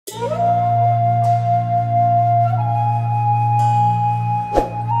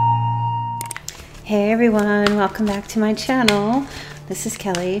Hey everyone, welcome back to my channel. This is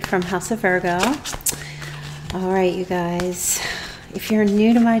Kelly from House of Virgo. Alright you guys, if you're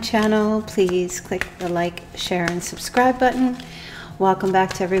new to my channel, please click the like, share, and subscribe button. Welcome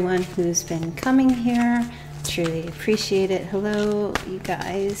back to everyone who's been coming here. Truly appreciate it. Hello you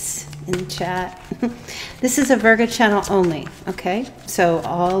guys in the chat. This is a Virgo channel only, okay? So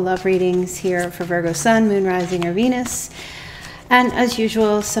all love readings here for Virgo Sun, Moon, Rising, or Venus. And as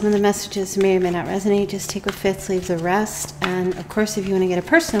usual, some of the messages may or may not resonate. Just take what fits, leave the rest. And of course, if you want to get a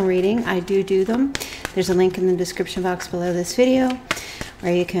personal reading, I do them. There's a link in the description box below this video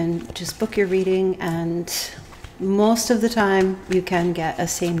where you can just book your reading. And most of the time, you can get a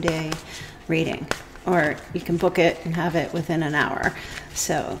same-day reading. Or you can book it and have it within an hour.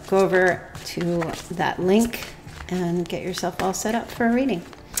 So go over to that link and get yourself all set up for a reading.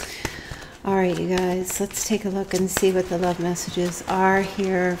 All right, you guys, let's take a look and see what the love messages are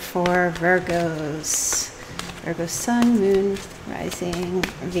here for Virgos. Virgo Sun, Moon, Rising,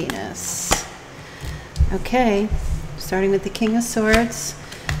 Venus. Okay, starting with the King of Swords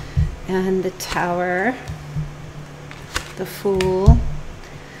and the Tower, the Fool,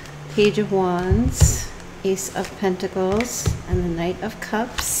 Page of Wands, Ace of Pentacles, and the Knight of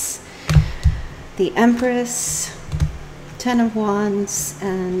Cups, the Empress, Ten of Wands,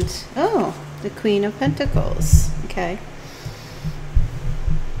 and the Queen of Pentacles. Okay,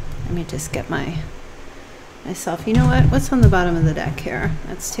 let me just get myself. You know what's on the bottom of the deck here?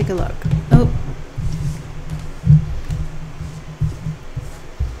 Let's take a look. Oh,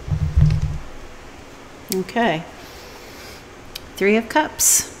 okay, Three of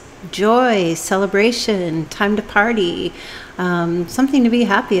Cups, joy, celebration, time to party, something to be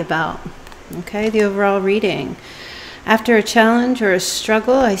happy about. Okay, the overall reading. After a challenge or a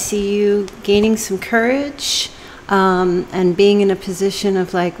struggle, I see you gaining some courage and being in a position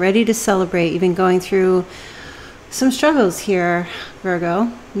of like ready to celebrate. You've been going through some struggles here,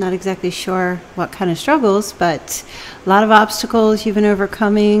 Virgo. Not exactly sure what kind of struggles, but a lot of obstacles you've been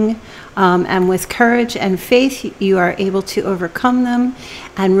overcoming. And with courage and faith, you are able to overcome them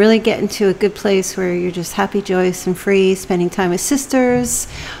and really get into a good place where you're just happy, joyous, and free, spending time with sisters,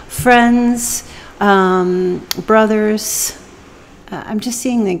 friends, brothers. I'm just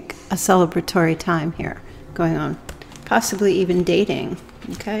seeing like a celebratory time here going on, possibly even dating.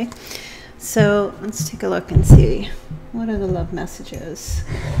 Okay, so let's take a look and see what are the love messages.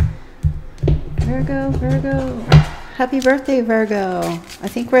 Virgo, happy birthday, Virgo. I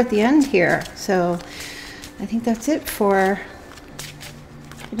think we're at the end here, so I think that's it for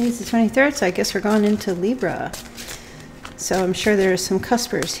today's the 23rd, so I guess we're going into Libra. So I'm sure there's some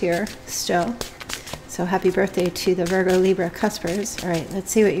cuspers here still. So happy birthday to the Virgo Libra cuspers. All right, let's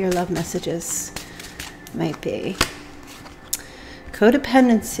see what your love messages might be.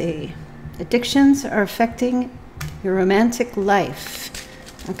 Codependency. Addictions are affecting your romantic life.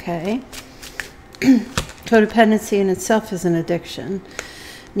 Okay. Codependency in itself is an addiction.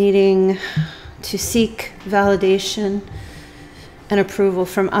 Needing to seek validation and approval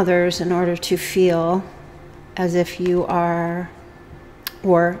from others in order to feel as if you are,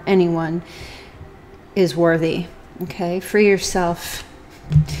 or anyone is worthy. Okay, free yourself.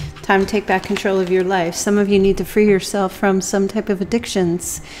 Time to take back control of your life. Some of you need to free yourself from some type of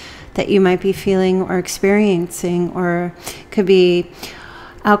addictions that you might be feeling or experiencing, or could be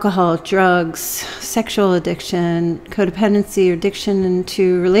alcohol, drugs, sexual addiction, codependency, or addiction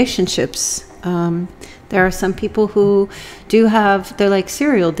into relationships. There are some people who they're like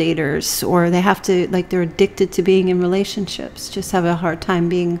serial daters, or they have to, like, they're addicted to being in relationships, just have a hard time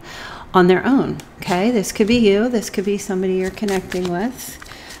being on their own. Okay, this could be you, this could be somebody you're connecting with,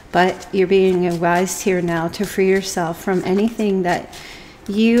 but you're being advised here now to free yourself from anything that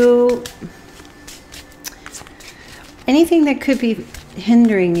could be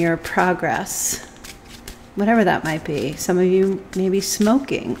hindering your progress, whatever that might be. Some of you may be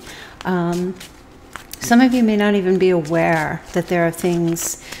smoking. Some of you may not even be aware that there are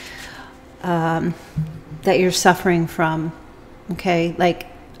things that you're suffering from. Okay, like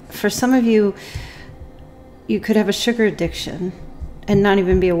for some of you, you could have a sugar addiction and not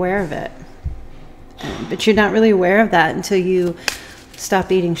even be aware of it. But you're not really aware of that until you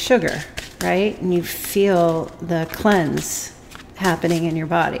stop eating sugar, right? And you feel the cleanse happening in your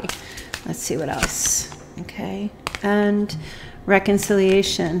body. Let's see what else. Okay, and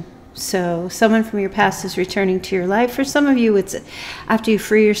reconciliation. So someone from your past is returning to your life. For some of you, it's after you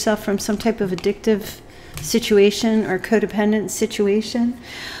free yourself from some type of addictive situation or codependent situation,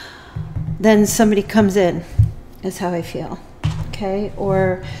 then somebody comes in, is how I feel. Okay,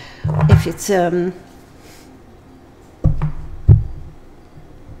 or if it's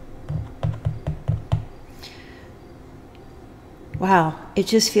wow, it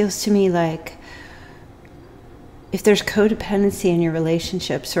just feels to me like if there's codependency in your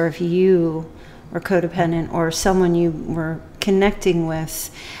relationships, or if you are codependent, or someone you were connecting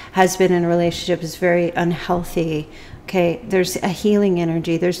with has been in a relationship is very unhealthy, okay, there's a healing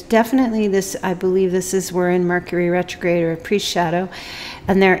energy. There's definitely this, I believe this is, we're in Mercury retrograde or a pre-shadow,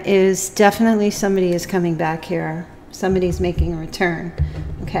 and there is definitely somebody is coming back here. Somebody's making a return,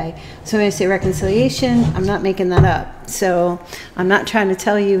 okay? So when I say reconciliation, I'm not making that up. So I'm not trying to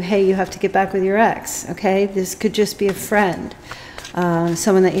tell you, hey, you have to get back with your ex, okay? This could just be a friend,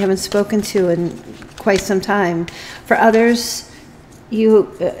 someone that you haven't spoken to in quite some time. For others,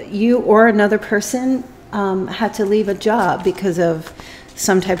 you or another person had to leave a job because of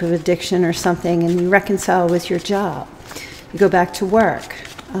some type of addiction or something, and you reconcile with your job. You go back to work.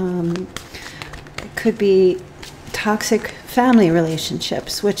 It could be toxic family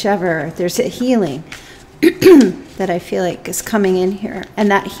relationships, whichever. There's a healing that I feel like is coming in here, and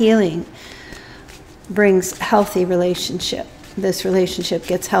that healing brings healthy relationship. This relationship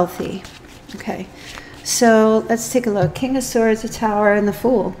gets healthy. Okay, so let's take a look. King of Swords, the Tower, and the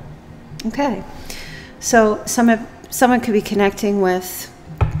Fool. Okay, so someone could be connecting with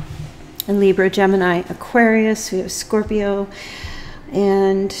a Libra, Gemini, Aquarius. We have Scorpio,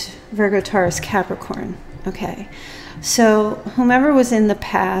 and Virgo, Taurus, Capricorn. Okay, so whomever was in the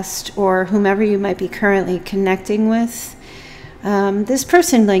past, or whomever you might be currently connecting with, this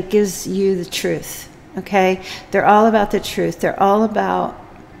person like gives you the truth. Okay, they're all about the truth. They're all about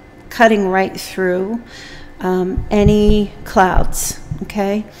cutting right through any clouds.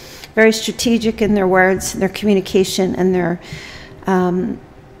 Okay, very strategic in their words, their communication, and their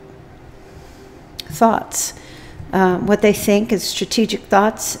thoughts. What they think is strategic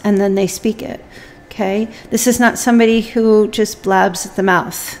thoughts, and then they speak it. Okay, this is not somebody who just blabs at the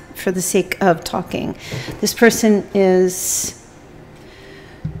mouth for the sake of talking. This person is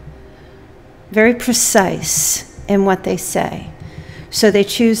very precise in what they say. So they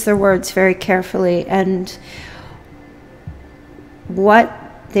choose their words very carefully, and what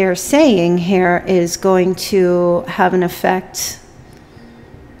they're saying here is going to have an effect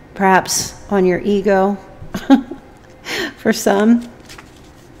perhaps on your ego for some.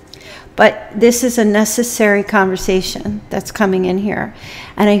 But this is a necessary conversation that's coming in here.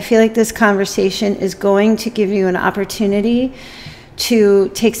 And I feel like this conversation is going to give you an opportunity to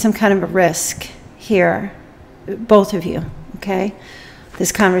take some kind of a risk here, both of you, okay?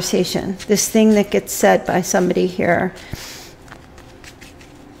 This conversation, this thing that gets said by somebody here,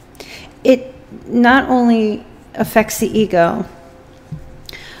 it not only affects the ego,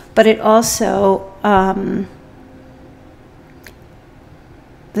 but it also,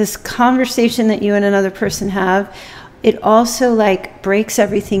 this conversation that you and another person have, it also like breaks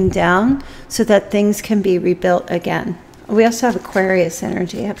everything down so that things can be rebuilt again. We also have Aquarius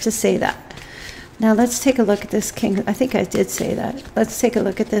energy, I have to say that. Now let's take a look at this King. I think I did say that. Let's take a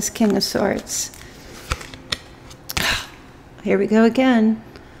look at this King of Swords. Here we go again.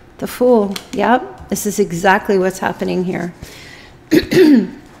 The Fool. Yep, this is exactly what's happening here.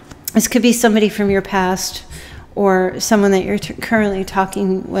 This could be somebody from your past, or someone that you're currently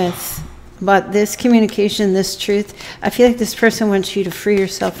talking with. But this communication, this truth, I feel like this person wants you to free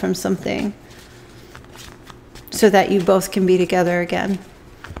yourself from something so that you both can be together again.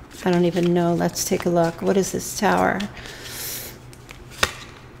 I don't even know. Let's take a look. What is this Tower?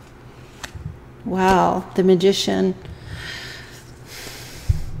 Wow, the Magician.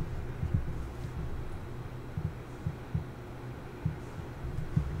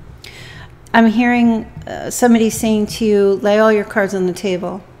 I'm hearing somebody saying to you, lay all your cards on the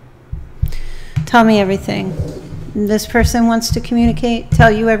table. Tell me everything. This person wants to communicate,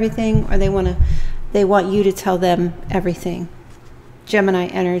 tell you everything, or they want you to tell them everything. Gemini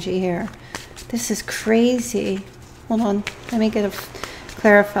energy here. This is crazy. Hold on, let me get a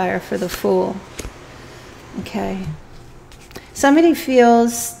clarifier for the Fool. Okay. Somebody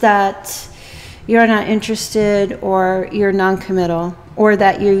feels that you're not interested, or you're non-committal, or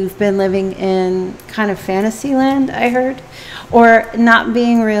that you've been living in kind of fantasy land, I heard, or not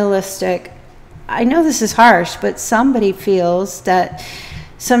being realistic. I know this is harsh, but somebody feels that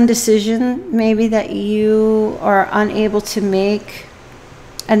some decision maybe that you are unable to make,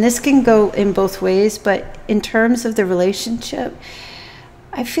 and this can go in both ways, but in terms of the relationship,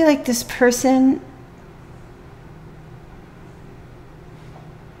 I feel like this person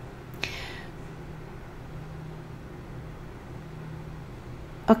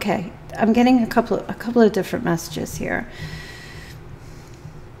okay, I'm getting a couple of different messages here.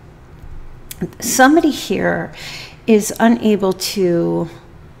 Somebody here is unable to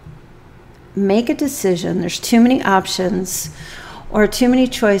make a decision. There's too many options, or too many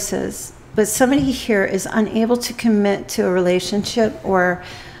choices, but somebody here is unable to commit to a relationship or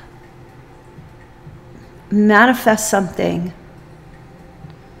manifest something.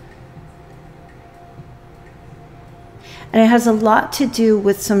 And it has a lot to do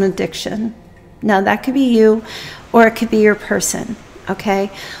with some addiction. Now, that could be you, or it could be your person,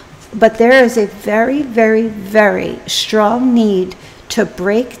 okay? But there is a very, very, very strong need to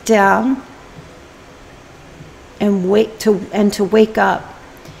break down and to wake up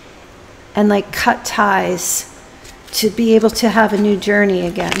and like cut ties to be able to have a new journey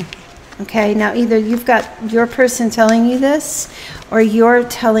again. Okay, now either you've got your person telling you this, or you're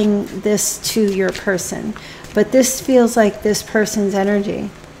telling this to your person. But this feels like this person's energy,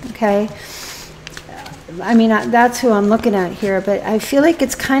 okay? I mean, that's who I'm looking at here, but I feel like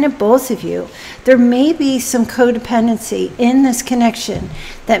it's kind of both of you. There may be some codependency in this connection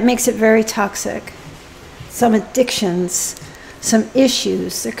that makes it very toxic. Some addictions, some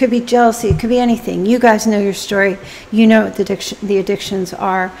issues. There could be jealousy, it could be anything. You guys know your story. You know what the addictions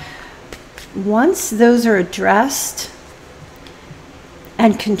are. Once those are addressed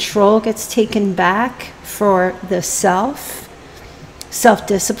and control gets taken back for the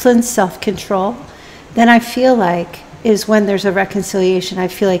self-discipline, self-control, then I feel like is when there's a reconciliation. I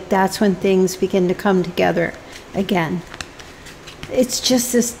feel like that's when things begin to come together again. It's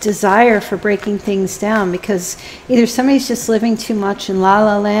just this desire for breaking things down, because either somebody's just living too much in la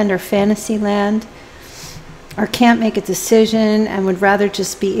la land or fantasy land, or can't make a decision and would rather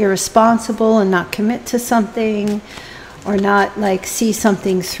just be irresponsible and not commit to something, or not like see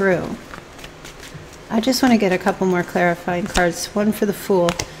something through. I just want to get a couple more clarifying cards. One for the Fool.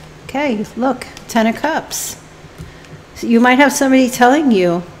 Okay, look, 10 of Cups. So you might have somebody telling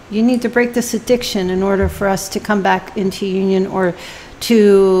you, you need to break this addiction in order for us to come back into union, or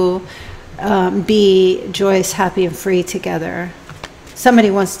to be joyous, happy, and free together.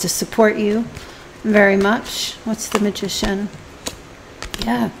 Somebody wants to support you very much. What's the Magician?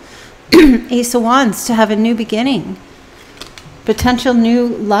 Yeah. Ace of Wands, to have a new beginning. Potential new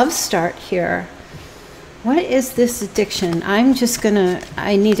love start here. What is this addiction? I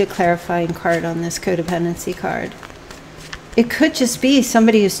need a clarifying card on this codependency card. It could just be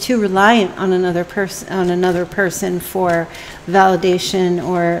somebody who's too reliant on another person for validation,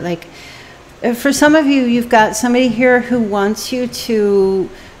 or like, for some of you, you've got somebody here who wants you to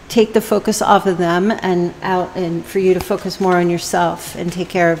take the focus off of them and for you to focus more on yourself and take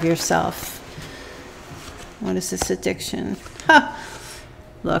care of yourself. What is this addiction? Ha!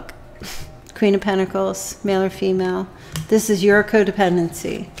 Look, Queen of Pentacles, male or female. This is your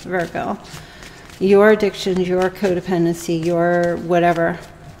codependency, Virgo. Your addictions, your codependency, your whatever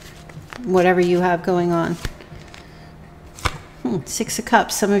you have going on. Six of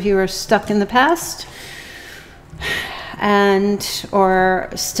Cups. Some of you are stuck in the past or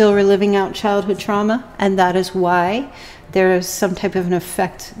still reliving out childhood trauma, and that is why there's some type of an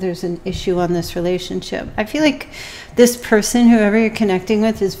effect. There's an issue on this relationship. I feel like this person, whoever you're connecting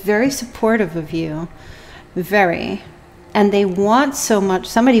with, is very supportive of you. Very. And they want so much.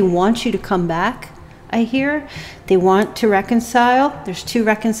 Somebody wants you to come back, I hear. They want to reconcile. There's 2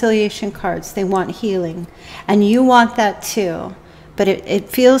 reconciliation cards. They want healing. And you want that too. But it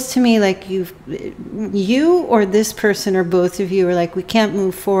feels to me like you or this person, or both of you, are like, we can't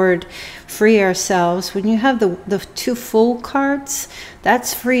move forward, free ourselves. When you have the 2 Fool cards,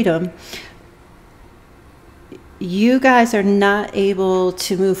 that's freedom. You guys are not able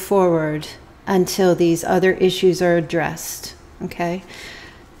to move forward until these other issues are addressed, okay?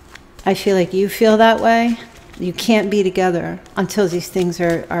 I feel like you feel that way. You can't be together until these things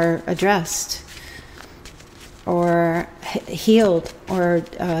are addressed, or healed, or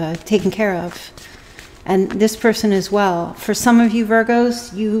taken care of. And this person as well. For some of you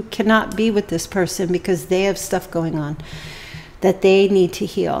Virgos, you cannot be with this person because they have stuff going on that they need to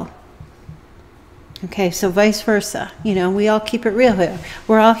heal. Okay, so vice versa. You know, we all keep it real here.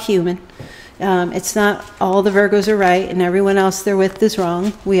 We're all human. It's not all the Virgos are right and everyone else they're with is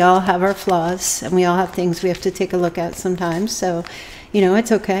wrong. We all have our flaws, and we all have things we have to take a look at sometimes. So, you know,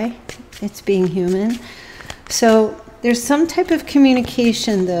 it's okay. It's being human. So there's some type of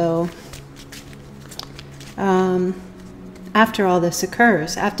communication, though, after all this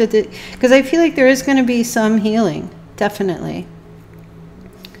occurs. Because I feel like there is going to be some healing, definitely.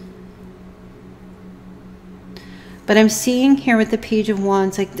 But I'm seeing here with the Page of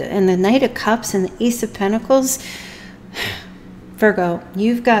Wands, like and the Knight of Cups and the Ace of Pentacles, Virgo,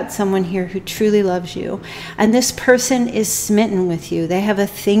 you've got someone here who truly loves you. And this person is smitten with you. They have a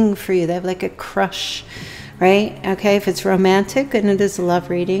thing for you. They have like a crush, right? Okay, if it's romantic, and it is a love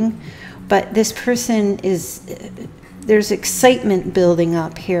reading. But this person is there's excitement building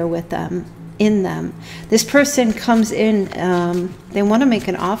up here with them, in them. This person comes in, they want to make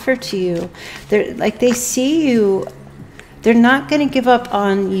an offer to you. They're like, they see you, they're not going to give up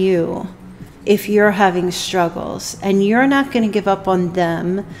on you if you're having struggles, and you're not going to give up on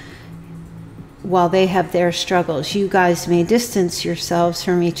them while they have their struggles. You guys may distance yourselves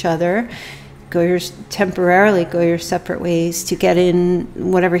from each other, temporarily go your separate ways to get in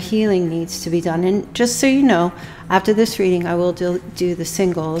whatever healing needs to be done. And just so you know, after this reading, I will do the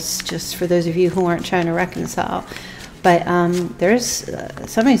singles, just for those of you who aren't trying to reconcile. But there's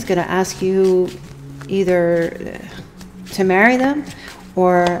somebody's going to ask you either to marry them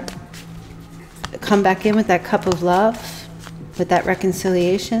or come back in with that cup of love, with that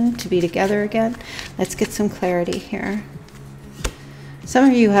reconciliation, to be together again. Let's get some clarity here. Some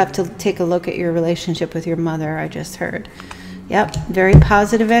of you have to take a look at your relationship with your mother, I just heard. Yep, very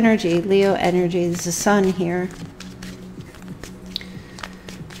positive energy, Leo energy. There's the sun here.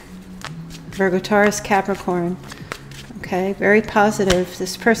 Virgo, Taurus, Capricorn. Okay, very positive.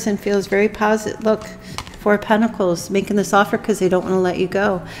 This person feels very positive. Look, Four of Pentacles, making this offer because they don't want to let you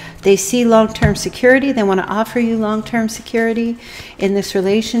go. They see long-term security. They want to offer you long-term security in this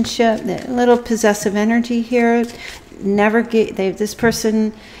relationship. A little possessive energy here. This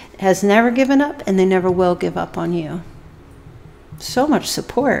person has never given up, and they never will give up on you. So much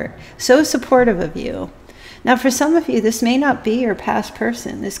support. So supportive of you. Now, for some of you, this may not be your past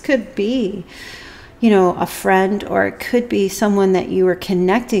person. This could be, you know, a friend, or it could be someone that you were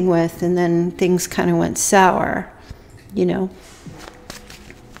connecting with and then things kind of went sour, you know.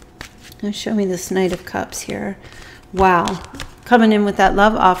 Now show me this Knight of Cups here. Wow. Coming in with that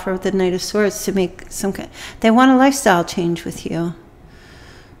love offer with the Knight of Swords to make some, they want a lifestyle change with you.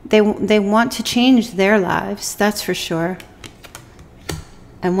 They want to change their lives, that's for sure.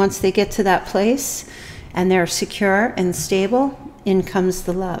 And once they get to that place and they're secure and stable, in comes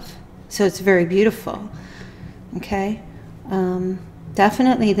the love. So it's very beautiful, okay?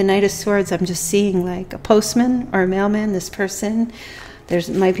 Definitely the Knight of Swords, I'm just seeing like a postman or a mailman, this person. There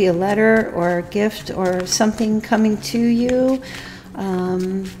might be a letter or a gift or something coming to you,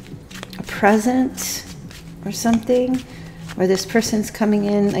 a present or something, or this person's coming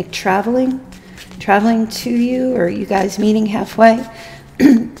in like traveling to you, or you guys meeting halfway.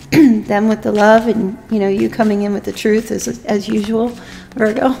 Them with the love, and you know, you coming in with the truth as usual,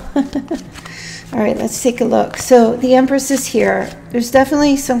 Virgo. All right, let's take a look. So the Empress is here. There's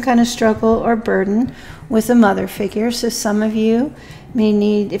definitely some kind of struggle or burden with a mother figure. So some of you may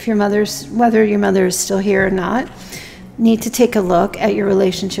need, if your mother's, whether your mother is still here or not, need to take a look at your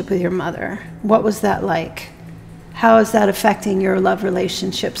relationship with your mother. What was that like? How is that affecting your love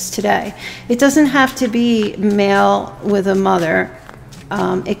relationships today? It doesn't have to be male with a mother.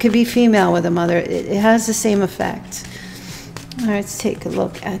 It could be female with a mother. It has the same effect. All right, let's take a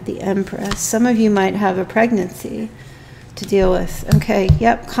look at the Empress. Some of you might have a pregnancy to deal with. Okay,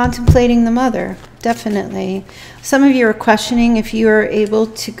 yep, contemplating the mother, definitely. Some of you are questioning if you are able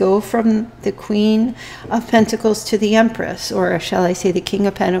to go from the Queen of Pentacles to the Empress, or shall I say the King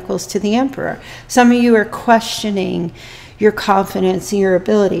of Pentacles to the Emperor. Some of you are questioning your confidence and your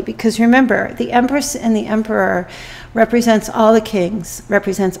ability, because remember, the Empress and the Emperor represents all the kings,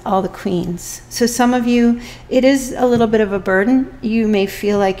 represents all the queens. So some of you, it is a little bit of a burden. You may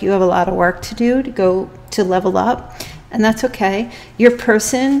feel like you have a lot of work to do to go to level up, and that's okay. Your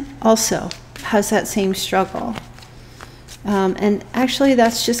person also has that same struggle. And actually,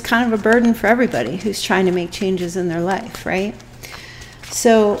 that's just kind of a burden for everybody who's trying to make changes in their life, right?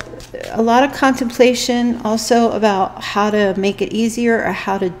 So a lot of contemplation also about how to make it easier, or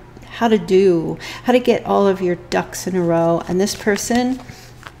how to get all of your ducks in a row. And this person,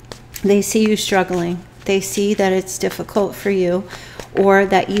 they see you struggling. They see that it's difficult for you, or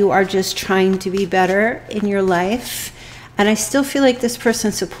that you are just trying to be better in your life. And I still feel like this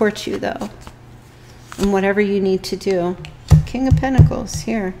person supports you, though, in whatever you need to do. King of Pentacles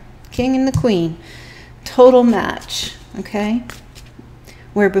here. King and the Queen. Total match, okay?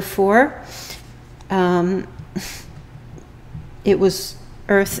 Where before, it was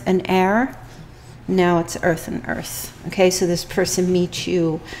earth and air. Now it's earth and earth. Okay, so this person meets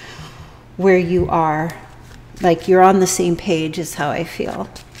you where you are. Like you're on the same page is how I feel.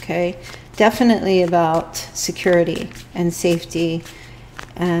 Okay, definitely about security and safety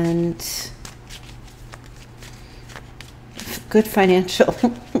and good financial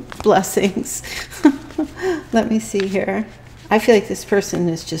blessings. Let me see here. I feel like this person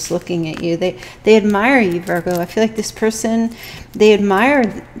is just looking at you. They admire you, Virgo. I feel like this person, they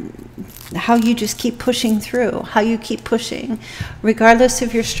admire how you just keep pushing through, how you keep pushing, regardless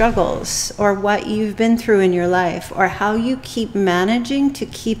of your struggles or what you've been through in your life, or how you keep managing to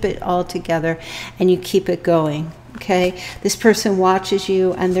keep it all together and you keep it going. Okay, this person watches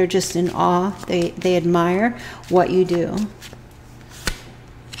you and they're just in awe. They admire what you do.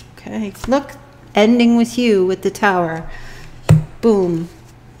 Okay, look, ending with you with the Tower. Boom.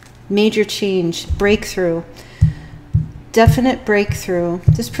 Major change, breakthrough, definite breakthrough.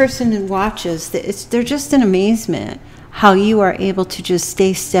 This person watches. They're just in amazement how you are able to just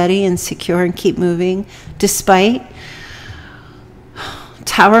stay steady and secure and keep moving despite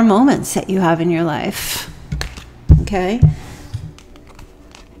Tower moments that you have in your life. Okay,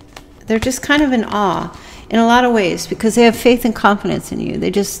 they're just kind of in awe in a lot of ways because they have faith and confidence in you.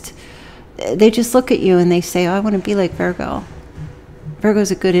 They just look at you and they say, oh, I want to be like Virgo.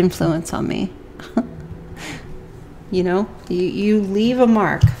 Virgo's a good influence on me. You know, you leave a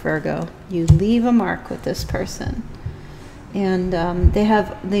mark, Virgo. You leave a mark with this person. And they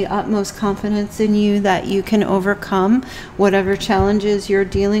have the utmost confidence in you that you can overcome whatever challenges you're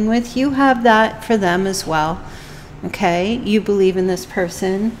dealing with. You have that for them as well. Okay, you believe in this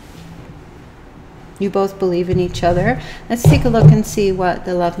person. You both believe in each other. Let's take a look and see what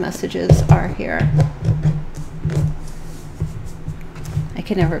the love messages are here. I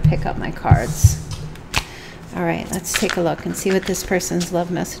can never pick up my cards. All right, let's take a look and see what this person's love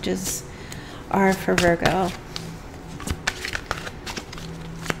messages are for Virgo.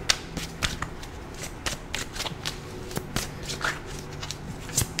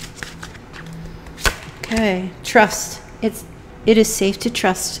 Okay, trust. It is safe to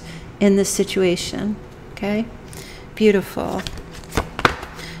trust in this situation. Okay, beautiful.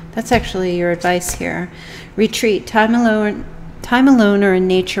 That's actually your advice here. Retreat. Time alone or in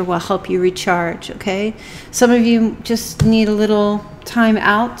nature will help you recharge. Okay, some of you just need a little time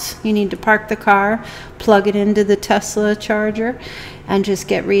out. You need to park the car, plug it into the Tesla charger, and just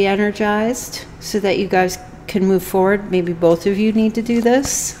get re-energized so that you guys can move forward. Maybe both of you need to do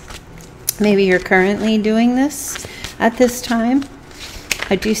this. Maybe you're currently doing this at this time.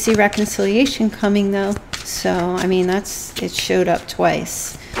 I do see reconciliation coming though. So, I mean, it showed up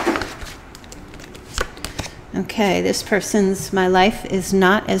twice. Okay, this person's, my life is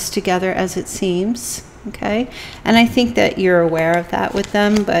not as together as it seems. Okay, and I think that you're aware of that with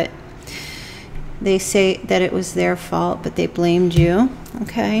them, but they say that it was their fault, but they blamed you.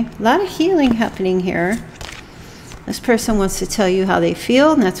 Okay, a lot of healing happening here. This person wants to tell you how they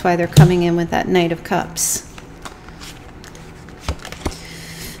feel, and that's why they're coming in with that Knight of Cups.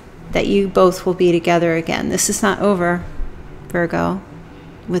 That you both will be together again. This is not over, Virgo,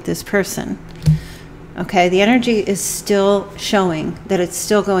 with this person. Okay, the energy is still showing that it's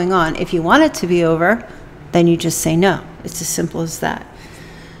still going on. If you want it to be over, then you just say no. It's as simple as that.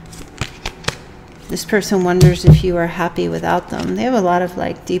 This person wonders if you are happy without them. They have a lot of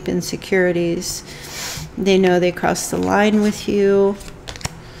like deep insecurities. They know they crossed the line with you.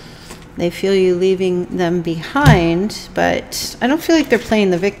 They feel you leaving them behind, but I don't feel like they're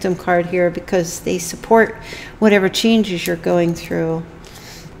playing the victim card here because they support whatever changes you're going through.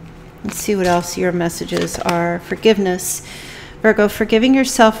 Let's see what else your messages are. Forgiveness. Virgo, forgiving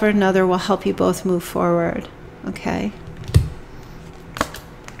yourself or another will help you both move forward. Okay.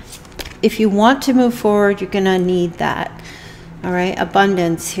 If you want to move forward, you're going to need that. All right,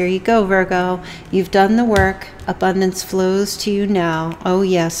 abundance. Here you go, Virgo. You've done the work. Abundance flows to you now. Oh,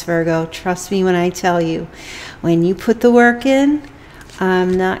 yes, Virgo. Trust me when I tell you. When you put the work in,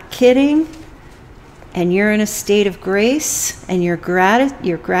 I'm not kidding, and you're in a state of grace, and your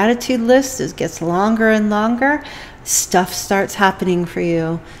gratitude list gets longer and longer, stuff starts happening for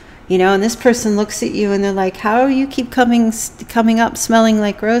you. You know, and this person looks at you and they're like, how do you keep coming up smelling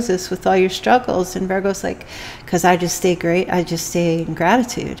like roses with all your struggles? And Virgo's like, because I just stay great. I just stay in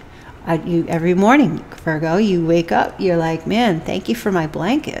gratitude. Every morning, Virgo, you wake up, you're like, man, thank you for my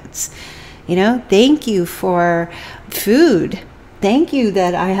blankets. You know, thank you for food. Thank you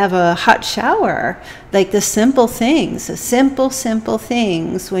that I have a hot shower. Like the simple things, the simple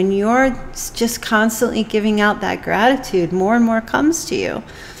things. When you're just constantly giving out that gratitude, more and more comes to you.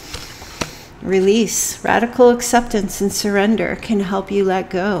 Release, radical acceptance and surrender can help you let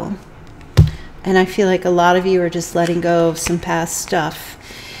go. And I feel like a lot of you are just letting go of some past stuff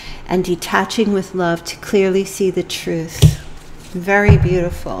and detaching with love to clearly see the truth. Very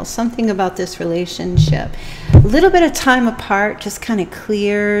beautiful. Something about this relationship. A little bit of time apart just kind of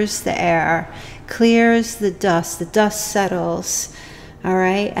clears the air, clears the dust settles. All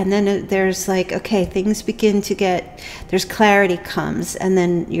right, and then there's like, okay, things begin to get, there's clarity comes, and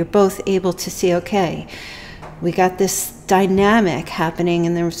then you're both able to see, okay, we got this dynamic happening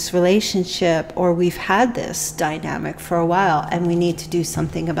in this relationship, or we've had this dynamic for a while and we need to do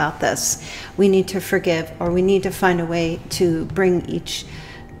something about this. We need to forgive, or we need to find a way to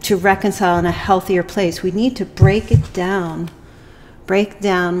to reconcile in a healthier place. We need to break it down. Break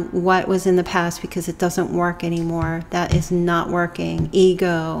down what was in the past, because it doesn't work anymore. That is not working.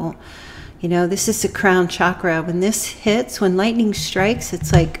 Ego. You know, this is the crown chakra. When this hits, when lightning strikes,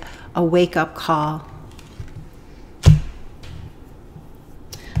 it's like a wake-up call.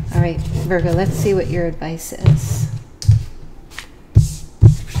 All right, Virgo, let's see what your advice is.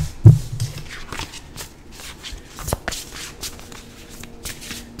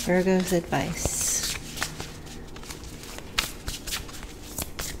 Virgo's advice.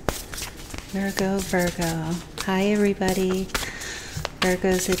 Virgo. Hi, everybody.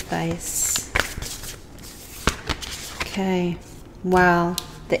 Virgo's advice. Okay. Wow.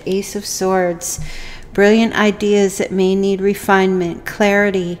 The Ace of Swords. Brilliant ideas that may need refinement,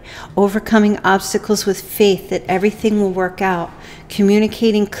 clarity, overcoming obstacles with faith that everything will work out,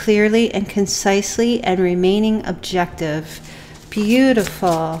 communicating clearly and concisely, and remaining objective.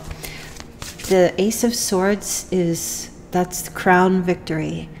 Beautiful. The Ace of Swords that's the crown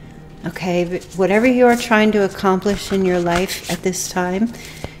victory. Okay, but whatever you are trying to accomplish in your life at this time,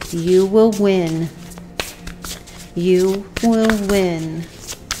 you will win. You will win.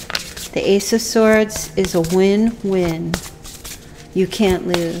 The Ace of Swords is a win-win. You can't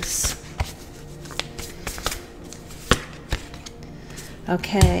lose.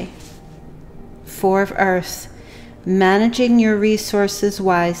 Okay. Four of Earth. Managing your resources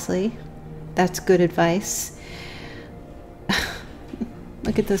wisely. That's good advice.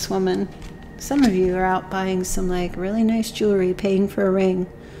 Look at this woman. Some of you are out buying some like really nice jewelry, paying for a ring.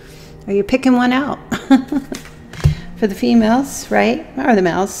 Are you picking one out? For the females, right? Or the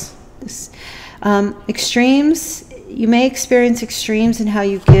males. Extremes. You may experience extremes in how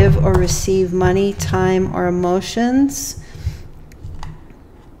you give or receive money, time, or emotions.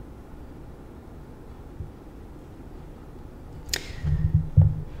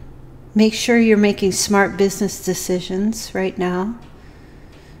 Make sure you're making smart business decisions right now.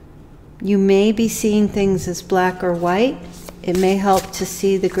 You may be seeing things as black or white. It may help to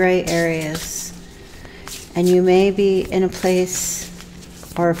see the gray areas. And you may be in a place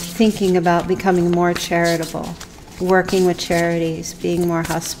or thinking about becoming more charitable, working with charities, being more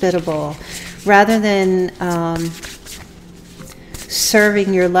hospitable. Rather than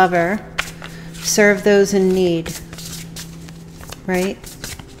serving your lover, serve those in need, right?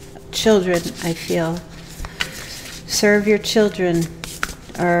 Children, I feel. Serve your children,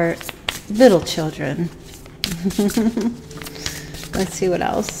 or little children. Let's see what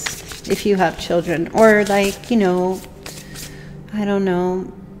else. If you have children, or like, you know, I don't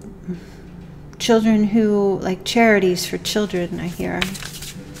know, children who, like charities for children, I hear.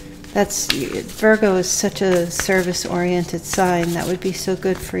 That's, Virgo is such a service-oriented sign. That would be so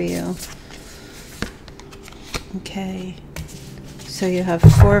good for you. Okay. So you have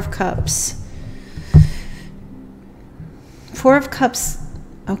Four of Cups. Four of Cups,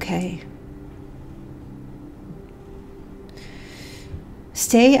 okay.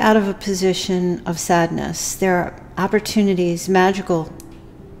 Stay out of a position of sadness. There are opportunities, magical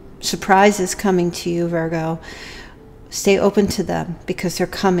surprises coming to you, Virgo. Stay open to them because they're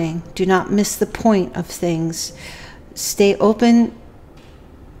coming. Do not miss the point of things. Stay open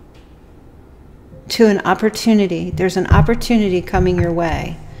to an opportunity. There's an opportunity coming your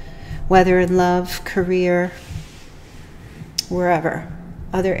way, whether in love, career, wherever,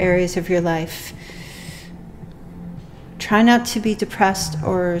 other areas of your life. Try not to be depressed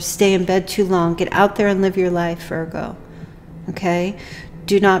or stay in bed too long. Get out there and live your life, Virgo. Okay?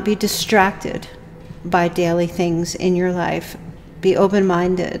 Do not be distracted by daily things in your life. Be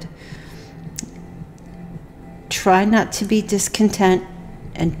open-minded. Try not to be discontent,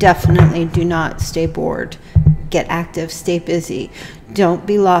 and definitely do not stay bored. Get active, stay busy. Don't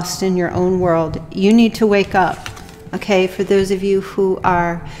be lost in your own world. You need to wake up. Okay? For those of you who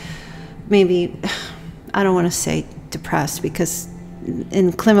are maybe, I don't want to say depressed, because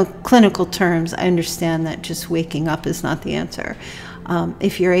in clinical terms, I understand that just waking up is not the answer.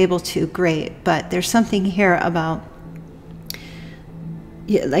 If you're able to, great. But there's something here about,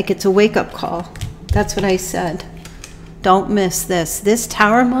 like it's a wake-up call. That's what I said. Don't miss this. This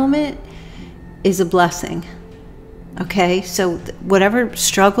tower moment is a blessing. Okay? So whatever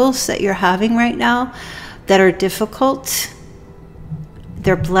struggles that you're having right now that are difficult,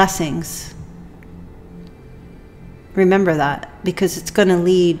 they're blessings. Remember that, because it's going to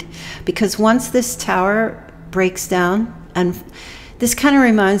lead. Because once this tower breaks down, and this kind of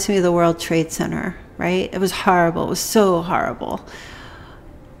reminds me of the World Trade Center, right? It was horrible. It was so horrible.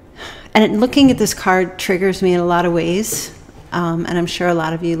 And looking at this card triggers me in a lot of ways. And I'm sure a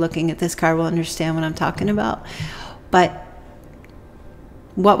lot of you looking at this card will understand what I'm talking about. But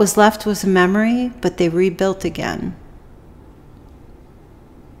what was left was a memory, but they rebuilt again.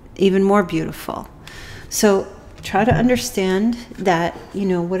 Even more beautiful. So try to understand that, you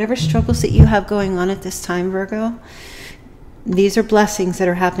know, whatever struggles that you have going on at this time, Virgo, these are blessings that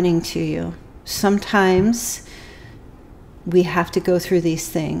are happening to you. Sometimes we have to go through these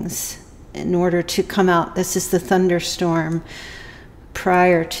things in order to come out. This is the thunderstorm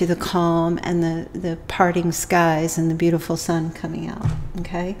prior to the calm and the parting skies and the beautiful sun coming out,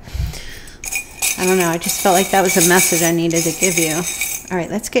 okay? I don't know, I just felt like that was a message I needed to give you. All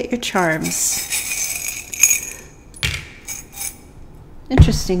right, let's get your charms.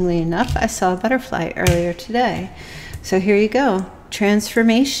 Interestingly enough, I saw a butterfly earlier today. So here you go,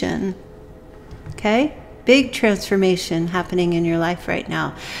 transformation, okay? Big transformation happening in your life right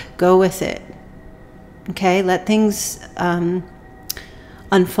now. Go with it, okay? Let things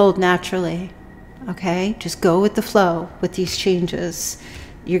unfold naturally, okay? Just go with the flow with these changes.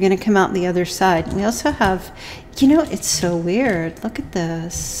 You're going to come out the other side. We also have, you know, it's so weird. Look at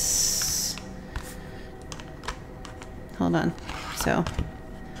this. Hold on. So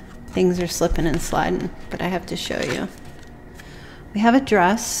things are slipping and sliding, but I have to show you. We have a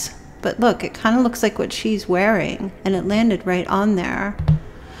dress, but look, it kind of looks like what she's wearing, and it landed right on there.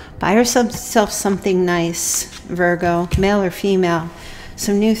 Buy yourself something nice, Virgo, male or female.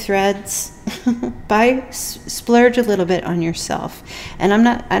 Some new threads. Splurge a little bit on yourself. And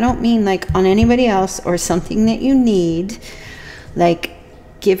I don't mean like on anybody else or something that you need. Like,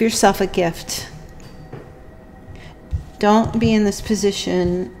 give yourself a gift. Don't be in this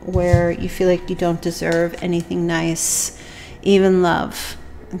position where you feel like you don't deserve anything nice, even love,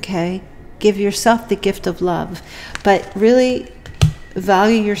 okay? Give yourself the gift of love, but really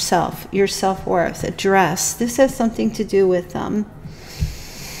value yourself, your self-worth. A dress, this has something to do with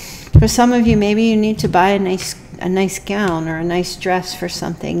for some of you, maybe you need to buy a nice gown or a nice dress for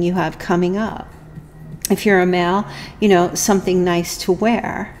something you have coming up. If you're a male, you know, something nice to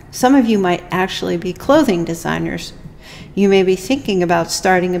wear. Some of you might actually be clothing designers. You may be thinking about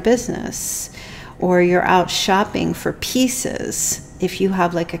starting a business, or you're out shopping for pieces if you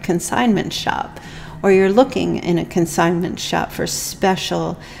have like a consignment shop, or you're looking in a consignment shop for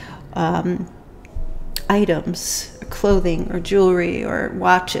special items, clothing or jewelry or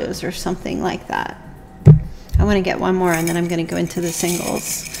watches or something like that. I want to get one more and then I'm going to go into the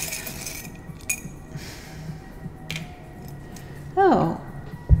singles. Oh,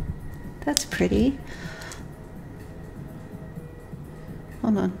 that's pretty.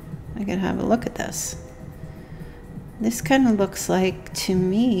 Hold on, I gotta have a look at this. This kind of looks like, to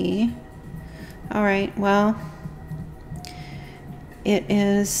me, all right, well, it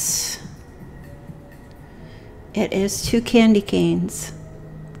is 2 candy canes,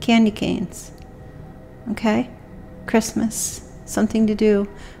 okay? Christmas, something to do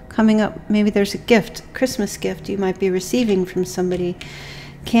coming up. Maybe there's a gift, Christmas gift you might be receiving from somebody.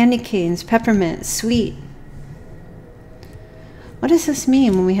 Candy canes, peppermint, sweet. What does this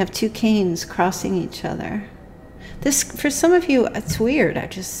mean when we have 2 canes crossing each other? This, for some of you, it's weird.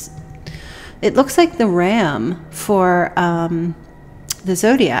 It looks like the ram for the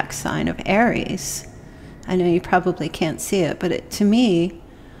zodiac sign of Aries. I know you probably can't see it, but to me,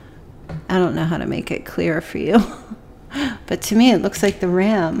 I don't know how to make it clear for you. But to me, it looks like the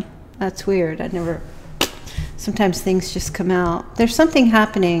ram. That's weird. Sometimes things just come out. There's something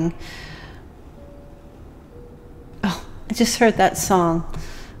happening. Oh, I just heard that song.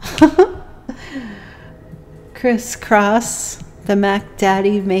 Crisscross, the Mac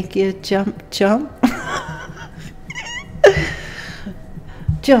Daddy make you jump, jump.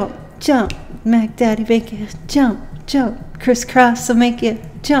 Jump, jump. Mac Daddy make you jump, jump. Crisscross will make you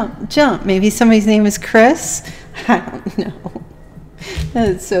jump, jump. Maybe somebody's name is Chris. I don't know.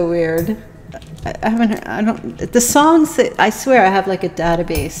 That's so weird. The songs that, I swear I have like a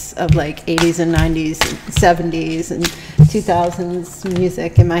database of like 80s and 90s and 70s and 2000s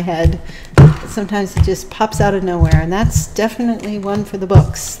music in my head. Sometimes it just pops out of nowhere, and that's definitely one for the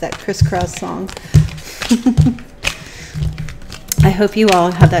books, that Crisscross song. I hope you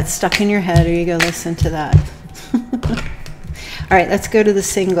all have that stuck in your head, or you go listen to that. All right, let's go to the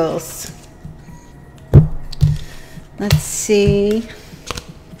singles. Let's see.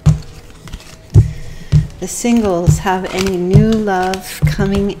 The singles have any new love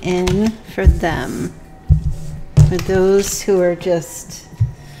coming in for them. For those who are just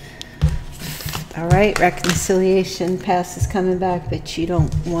All right, reconciliation, past is coming back, but you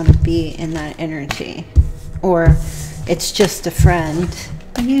don't want to be in that energy. Or it's just a friend.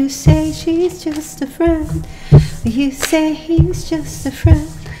 You say she's just a friend. You say he's just a friend.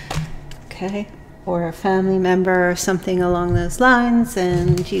 Okay. Or a family member or something along those lines,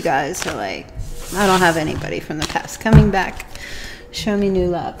 and you guys are like, I don't have anybody from the past coming back. Show me new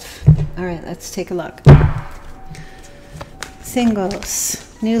love. All right, let's take a look.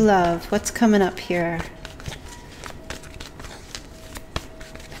 Singles, new love. What's coming up here?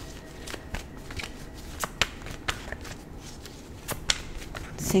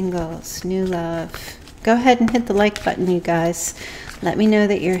 Singles, new love. Go ahead and hit the like button, you guys. Let me know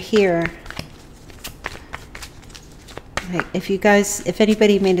that you're here. If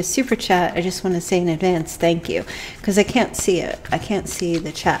anybody made a super chat, I just want to say in advance thank you, because I can't see it. I can't see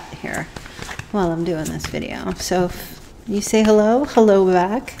the chat here while I'm doing this video. So if you say hello, hello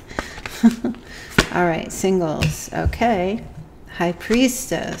back. All right, singles. Okay. High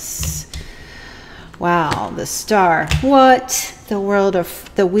Priestess. Wow, the Star. What? The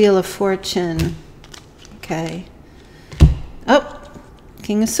Wheel of Fortune. Okay. Oh,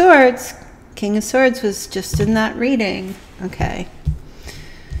 King of Swords. King of Swords was just in that reading. Okay.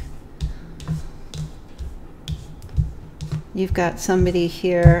 You've got somebody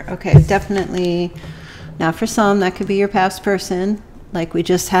here. Okay, definitely. Now for some, that could be your past person, like we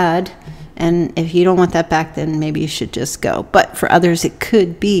just had. And if you don't want that back, then maybe you should just go. But for others, it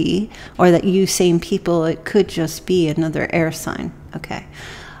could be, or that you same people, it could just be another air sign. Okay.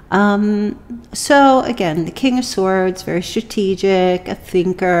 So again, the King of Swords, very strategic, a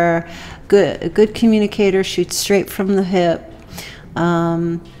thinker, a good communicator, shoots straight from the hip,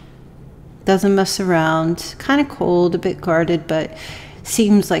 doesn't mess around, kind of cold, a bit guarded, but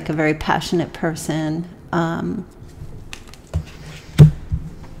seems like a very passionate person.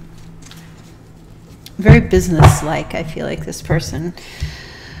 Very business-like. I feel like this person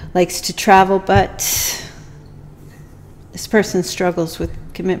likes to travel, but this person struggles with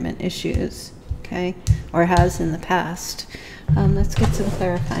commitment issues, okay, or has in the past. Let's get some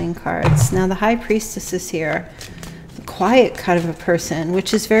clarifying cards. Now the High Priestess is here, a quiet kind of a person,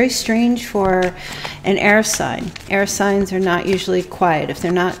 which is very strange for an air sign. Air signs are not usually quiet. If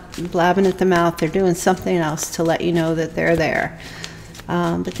they're not blabbing at the mouth, they're doing something else to let you know that they're there.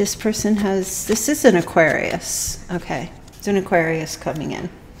 But this person has, this is an Aquarius. Okay, it's an Aquarius coming in.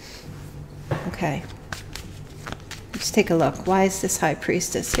 Okay. Let's take a look. Why is this High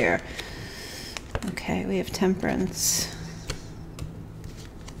Priestess here? Okay, we have Temperance.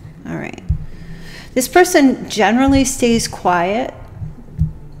 All right. This person generally stays quiet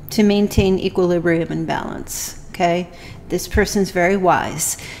to maintain equilibrium and balance, okay? This person's very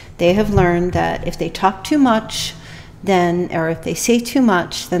wise. They have learned that if they talk too much, then, or if they say too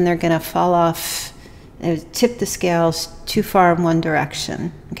much, then they're going to fall off, tip the scales too far in one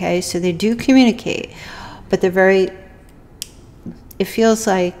direction, okay? So they do communicate, but they're very, it feels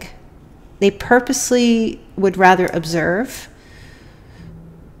like they purposely would rather observe.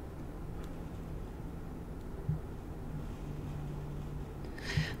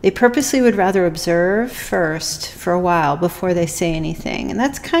 They purposely would rather observe first for a while before they say anything. And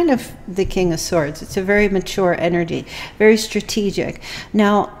that's kind of the King of Swords. It's a very mature energy, very strategic.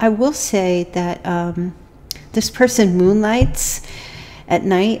 Now, I will say that this person moonlights at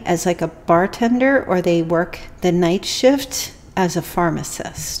night as like a bartender, or they work the night shift as a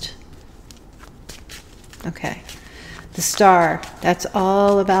pharmacist. Okay. The Star, that's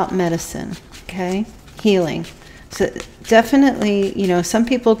all about medicine, okay? Healing. So definitely, you know, some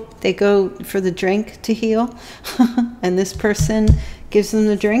people, they go for the drink to heal, and this person gives them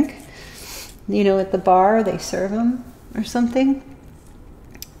the drink. You know, at the bar, they serve them or something.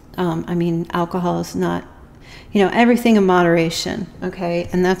 I mean, alcohol is not, you know, everything in moderation, okay?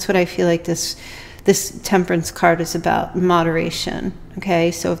 And that's what I feel like this Temperance card is about, moderation,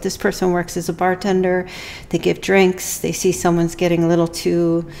 okay? So if this person works as a bartender, they give drinks, they see someone's getting a little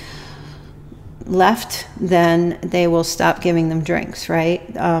too left, then they will stop giving them drinks, right?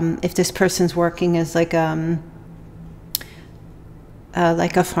 If this person's working as like a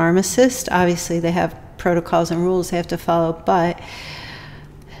pharmacist, obviously they have protocols and rules they have to follow, but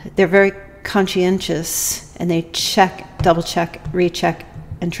they're very conscientious, and they check, double check, recheck,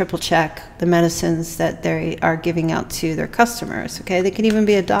 and triple check the medicines that they are giving out to their customers, okay? They could even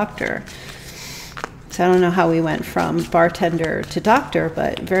be a doctor. So I don't know how we went from bartender to doctor,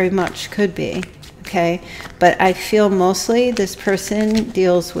 but very much could be, okay? But I feel mostly this person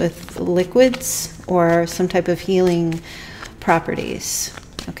deals with liquids or some type of healing properties,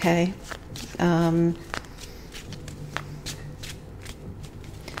 okay?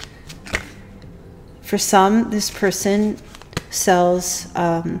 For some, this person sells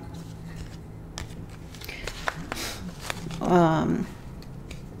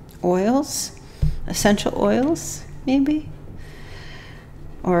oils, essential oils, maybe,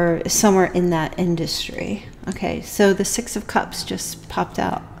 or somewhere in that industry. Okay, so the Six of Cups just popped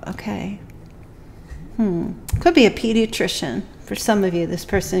out. Okay. Could be a pediatrician. For some of you, this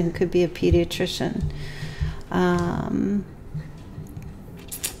person could be a pediatrician.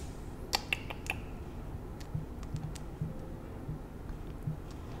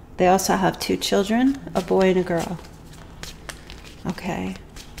 They also have 2 children, a boy and a girl. Okay.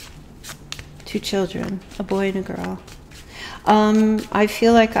 2 children, a boy and a girl. I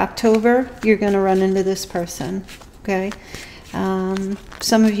feel like October, you're going to run into this person. Okay.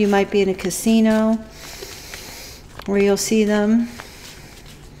 Some of you might be in a casino where you'll see them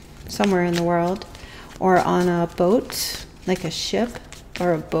somewhere in the world, or on a boat, like a ship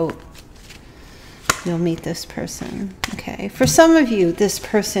or a boat. You'll meet this person. Okay. For some of you, this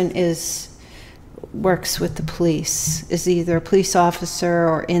person works with the police, is either a police officer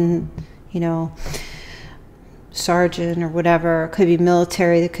or in, you know, sergeant or whatever. It could be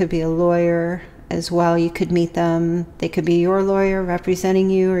military. It could be a lawyer as well. You could meet them. They could be your lawyer representing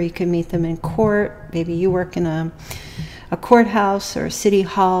you, or you could meet them in court. Maybe you work in a courthouse or a city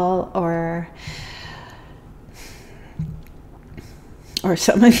hall, or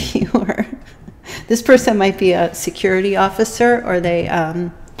some of you are, this person might be a security officer, or they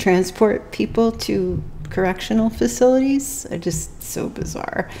transport people to correctional facilities. They're just so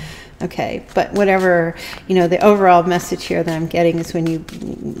bizarre. Okay, but whatever, you know, the overall message here that I'm getting is when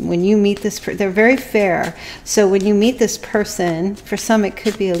you meet this person, they're very fair. So when you meet this person, for some it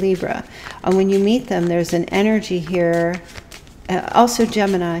could be a Libra. And when you meet them, there's an energy here, also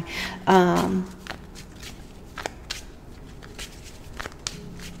Gemini.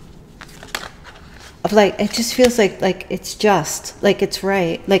 Of like, it just feels like it's just, like it's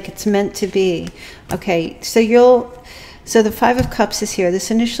right, like it's meant to be. Okay, so the Five of Cups is here. This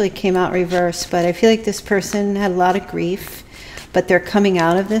initially came out reversed, but I feel like this person had a lot of grief, but they're coming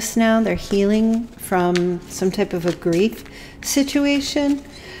out of this now. They're healing from some type of a grief situation.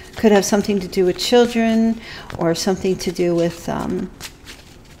 Could have something to do with children, or something to do with a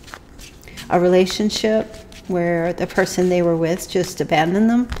relationship where the person they were with just abandoned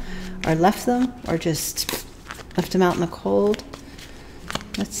them, or left them, or just left them out in the cold.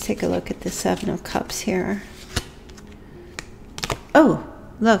 Let's take a look at the Seven of Cups here. Oh,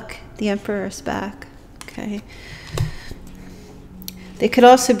 look, the Emperor's back. Okay. They could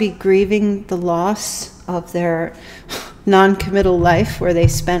also be grieving the loss of their non-committal life, where they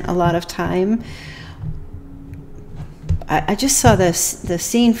spent a lot of time. I just saw the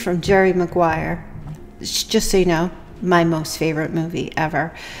scene from Jerry Maguire. Just so you know, my most favorite movie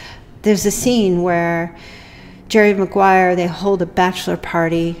ever. There's a scene where Jerry Maguire, they hold a bachelor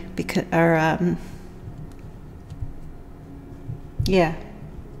party because, they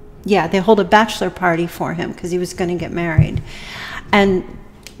hold a bachelor party for him because he was going to get married. And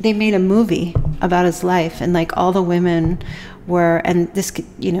they made a movie about his life, and like all the women were, and this could,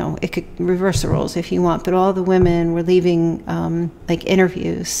 you know, it could reverse the roles if you want, but all the women were leaving like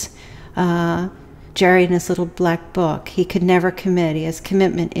interviews. Jerry in his little black book, he could never commit. He has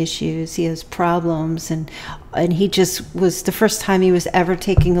commitment issues. He has problems, and he just was the first time he was ever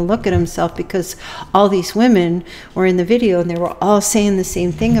taking a look at himself, because all these women were in the video and they were all saying the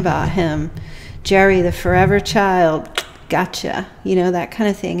same thing about him. Jerry, the forever child, gotcha, you know, that kind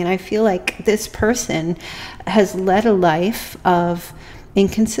of thing. And I feel like this person has led a life of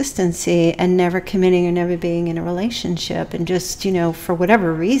inconsistency and never committing or never being in a relationship, and just, you know, for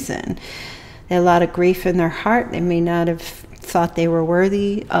whatever reason, they had a lot of grief in their heart. They may not have thought they were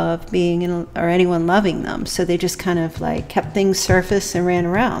worthy of being in, or anyone loving them. So they just kind of like kept things surface and ran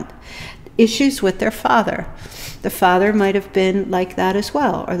around. Issues with their father. The father might have been like that as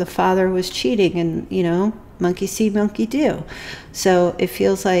well, or the father was cheating, and, you know, monkey see, monkey do. So it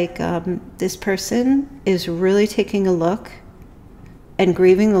feels like this person is really taking a look and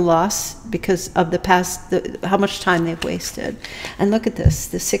grieving the loss because of the past, how much time they've wasted. And look at this,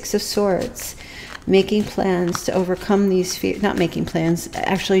 the Six of Swords, making plans to overcome these fears, not making plans,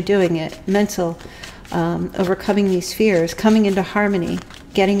 actually doing it, mental, overcoming these fears, coming into harmony,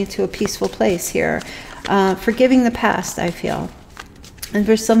 getting into a peaceful place here, forgiving the past, I feel. And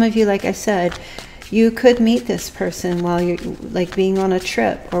for some of you, like I said, you could meet this person while you're like being on a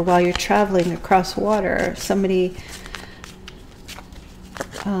trip, or while you're traveling across water, or somebody.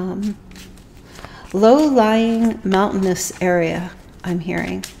 Low-lying mountainous area, I'm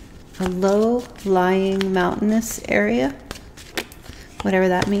hearing. A low-lying mountainous area, whatever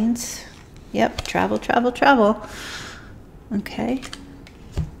that means. Yep, travel, travel, travel. Okay.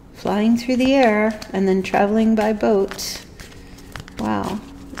 Flying through the air and then traveling by boat. Wow,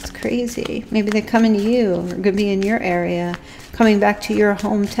 it's crazy. Maybe they're coming to you, or could be in your area, coming back to your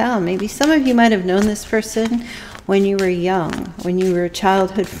hometown. Maybe some of you might have known this person when you were young, when you were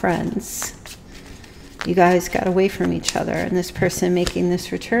childhood friends. You guys got away from each other, and this person making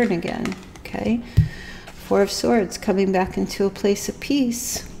this return again. Okay. Four of Swords, coming back into a place of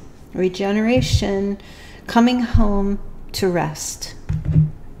peace, regeneration, coming home to rest.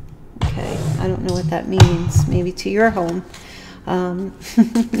 Okay, I don't know what that means. Maybe to your home.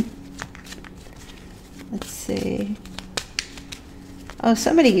 Let's see. Oh,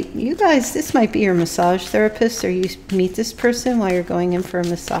 somebody, you guys, this might be your massage therapist, or you meet this person while you're going in for a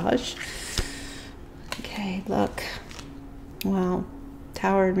massage. Okay, look. Wow.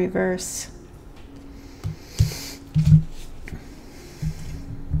 Tower in reverse.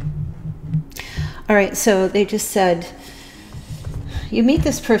 All right, so they just said, you meet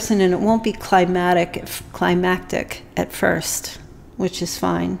this person and it won't be climactic at first, which is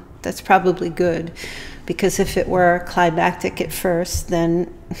fine. That's probably good, because if it were climactic at first,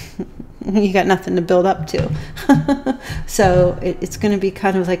 then you got nothing to build up to. So it's going to be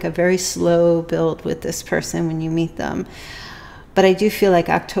kind of like a very slow build with this person when you meet them. But I do feel like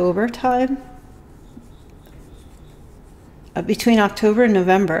October time, between October and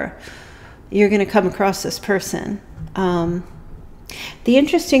November, you're going to come across this person. The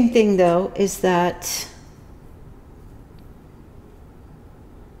interesting thing, though, is that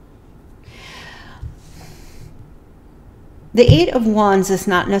the Eight of Wands is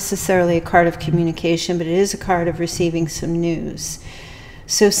not necessarily a card of communication, but it is a card of receiving some news.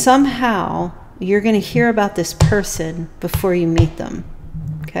 So somehow you're going to hear about this person before you meet them.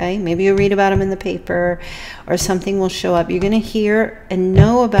 Okay, maybe you'll read about them in the paper, or something will show up. You're going to hear and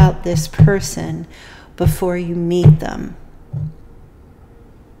know about this person before you meet them.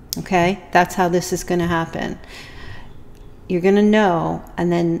 Okay, that's how this is going to happen. You're going to know,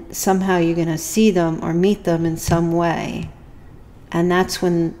 and then somehow you're going to see them or meet them in some way. And that's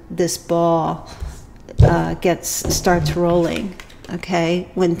when this ball starts rolling. Okay,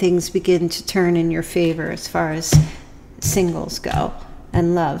 when things begin to turn in your favor as far as singles go,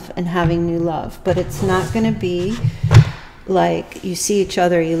 and love, and having new love. But it's not going to be like you see each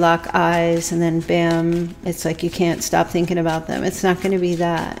other, you lock eyes, and then bam, it's like you can't stop thinking about them. It's not going to be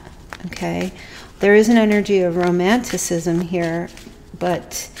that. Okay, there is an energy of romanticism here,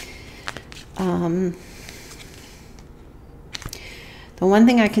 but the one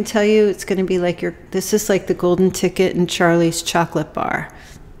thing I can tell you, it's going to be like this is like the golden ticket in Charlie's chocolate bar.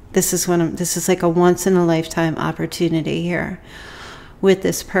 This is like a once in a lifetime opportunity here with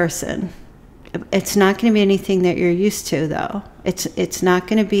this person. It's not going to be anything that you're used to, though. It's not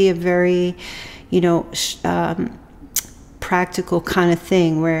going to be a very, practical kind of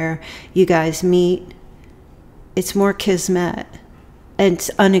thing where you guys meet. It's more kismet. It's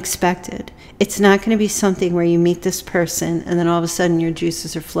unexpected. It's not going to be something where you meet this person and then all of a sudden your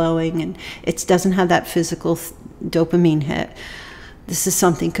juices are flowing, and it doesn't have that physical dopamine hit. This is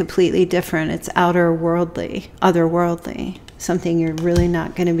something completely different. It's otherworldly, something you're really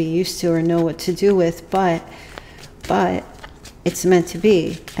not going to be used to or know what to do with, but it's meant to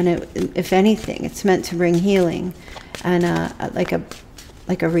be. And if anything, it's meant to bring healing and like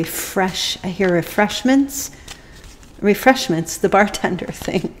a refresh. I hear refreshments, the bartender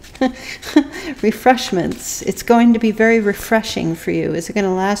thing. Refreshments. It's going to be very refreshing for you. Is it going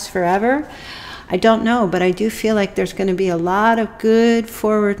to last forever? I don't know, but I do feel like there's going to be a lot of good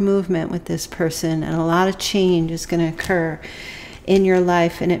forward movement with this person, and a lot of change is going to occur in your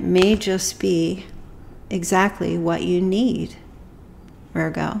life, and it may just be exactly what you need,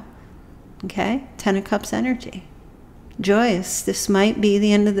 Virgo. Okay? Ten of Cups energy. Joyous. This might be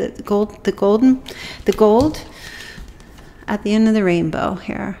the end of the gold at the end of the rainbow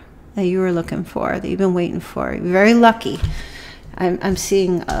here that you were looking for, that you've been waiting for. You're very lucky. I'm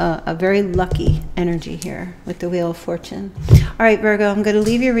seeing a very lucky energy here with the Wheel of Fortune. All right, Virgo, I'm going to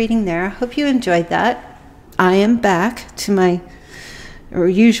leave your reading there. I hope you enjoyed that. I am back to my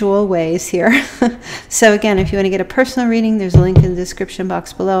usual ways here. So again, if you want to get a personal reading, there's a link in the description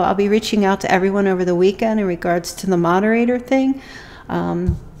box below. I'll be reaching out to everyone over the weekend in regards to the moderator thing.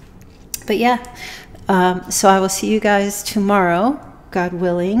 But yeah, so I will see you guys tomorrow, God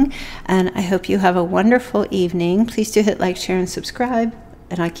willing, and I hope you have a wonderful evening. Please do hit like, share, and subscribe,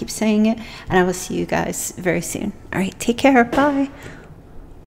 and I keep saying it, and I will see you guys very soon. All right, take care. Bye.